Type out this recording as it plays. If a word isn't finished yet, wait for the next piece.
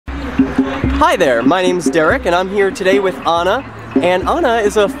Hi there, my name's Derek and I'm here today with Anna. And Anna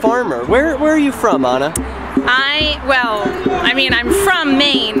is a farmer. Where are you from, Anna? I'm from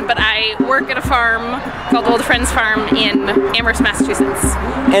Maine, but I work at a farm called Old Friends Farm in Amherst, Massachusetts.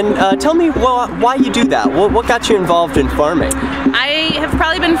 And tell me why you do that. What got you involved in farming? I have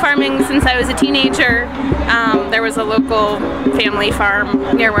probably been farming since I was a teenager. There was a local family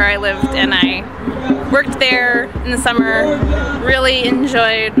farm near where I lived, and I worked there in the summer. Really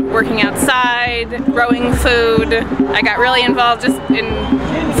enjoyed working outside, growing food. I got really involved just in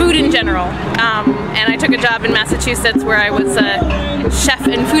food in general. And I took a job in Massachusetts where I was a chef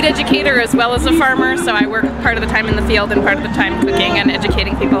and food educator as well as a farmer, so I worked part of the time in the field and part of the time cooking and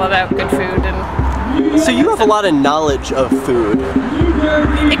educating people about good food. So you have a lot of knowledge of food.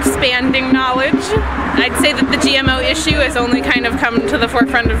 Expanding knowledge. I'd say that the GMO issue has only kind of come to the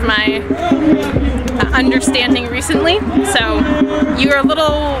forefront of my understanding recently. So you're a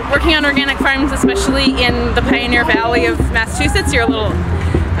little, working on organic farms, especially in the Pioneer Valley of Massachusetts, you're a little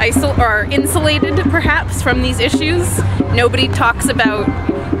insulated perhaps from these issues. Nobody talks about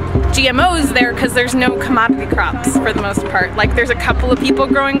GMOs there because there's no commodity crops for the most part. Like, there's a couple of people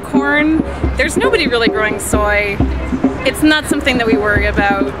growing corn. There's nobody really growing soy. It's not something that we worry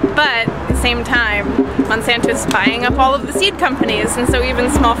about, but at the same time, Monsanto is buying up all of the seed companies, and so even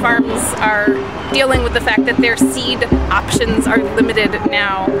small farms are dealing with the fact that their seed options are limited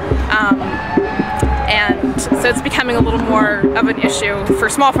now. And so it's becoming a little more of an issue for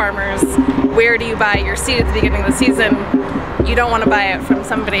small farmers. Where do you buy your seed at the beginning of the season? You don't want to buy it from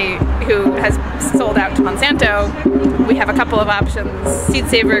somebody who has sold out to Monsanto. We have a couple of options: Seed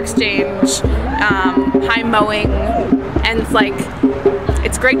Saver Exchange, high mowing, and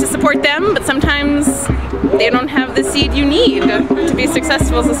it's great to support them, but sometimes they don't have the seed you need to be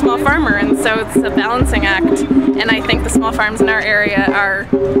successful as a small farmer, and so it's a balancing act. And I think the small farms in our area are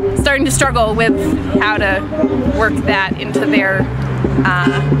starting to struggle with how to work that into their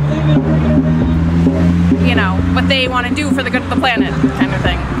what they want to do for the good of the planet kind of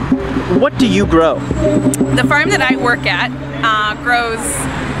thing. What do you grow? The farm that I work at grows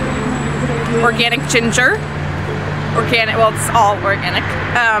organic ginger, it's all organic,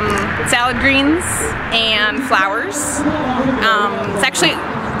 salad greens and flowers. It's actually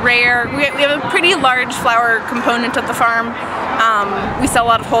rare. We have a pretty large flower component of the farm. We sell a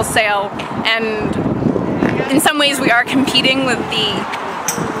lot of wholesale, and in some ways we are competing with the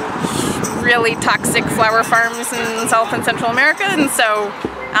really toxic flower farms in South and Central America, and so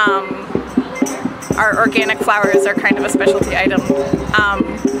our organic flowers are kind of a specialty item.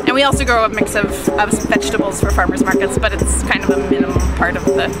 And we also grow a mix of vegetables for farmers markets, but it's kind of a minimum part of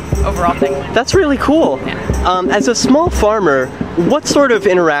the overall thing. That's really cool. Yeah. As a small farmer, what sort of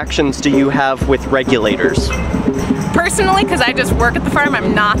interactions do you have with regulators? Personally, because I just work at the farm,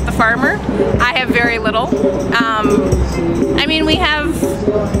 I'm not the farmer, I have very little. We have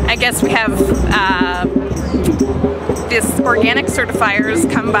these organic certifiers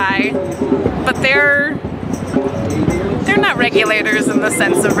come by, but they're not regulators in the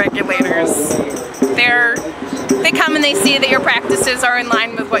sense of regulators. They come and they see that your practices are in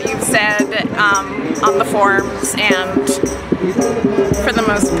line with what you've said on the forms, and for the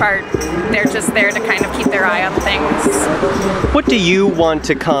most part, they're just there to kind of keep their eye on things. What do you want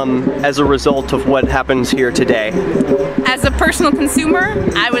to come as a result of what happens here today? As a personal consumer,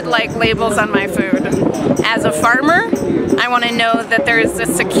 I would like labels on my food. As a farmer, I want to know that there is a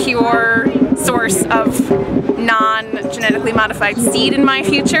secure source of non-genetically modified seed in my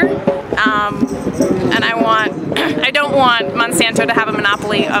future. And I don't want Monsanto to have a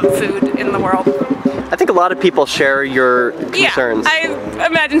monopoly of food in the world. I think a lot of people share your concerns. Yeah, I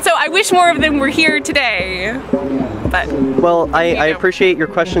imagine so. I wish more of them were here today. But well, I appreciate your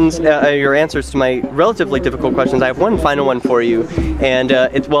questions, your answers to my relatively difficult questions. I have one final one for you, and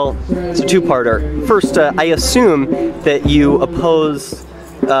it's a two-parter. First, I assume that you oppose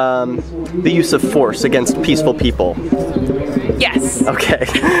the use of force against peaceful people. Yes. Okay.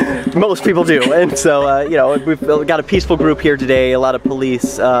 Most people do, and so we've got a peaceful group here today. A lot of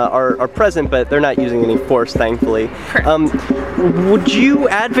police are present, but they're not using any force, thankfully. Would you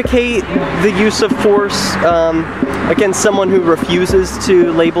advocate the use of force against someone who refuses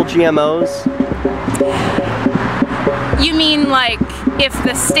to label GMOs? You mean like if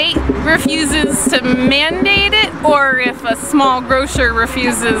the state refuses to mandate it, or if a small grocer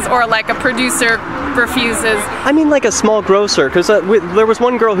refuses, or like a producer refuses? I mean like a small grocer, because there was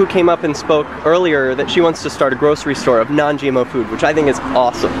one girl who came up and spoke earlier that she wants to start a grocery store of non-GMO food, which I think is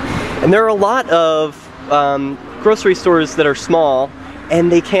awesome. And there are a lot of grocery stores that are small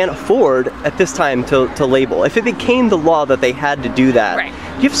and they can't afford at this time to label. If it became the law that they had to do that, Right.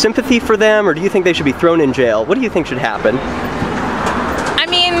 do you have sympathy for them, or do you think they should be thrown in jail? What do you think should happen? I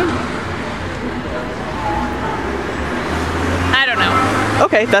mean, I don't know.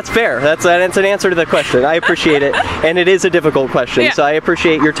 Okay, that's fair. That's an answer to the question. I appreciate it, and it is a difficult question. Yeah. So I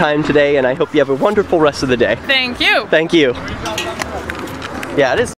appreciate your time today, and I hope you have a wonderful rest of the day. Thank you. Thank you. Yeah, it is.